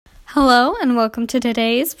Hello and welcome to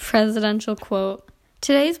today's presidential quote.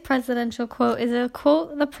 Today's presidential quote is a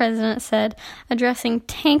quote the president said addressing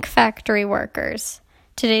tank factory workers.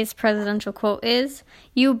 Today's presidential quote is,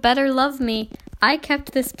 "You better love me. I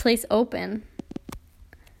kept this place open."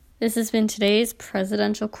 This has been today's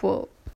presidential quote.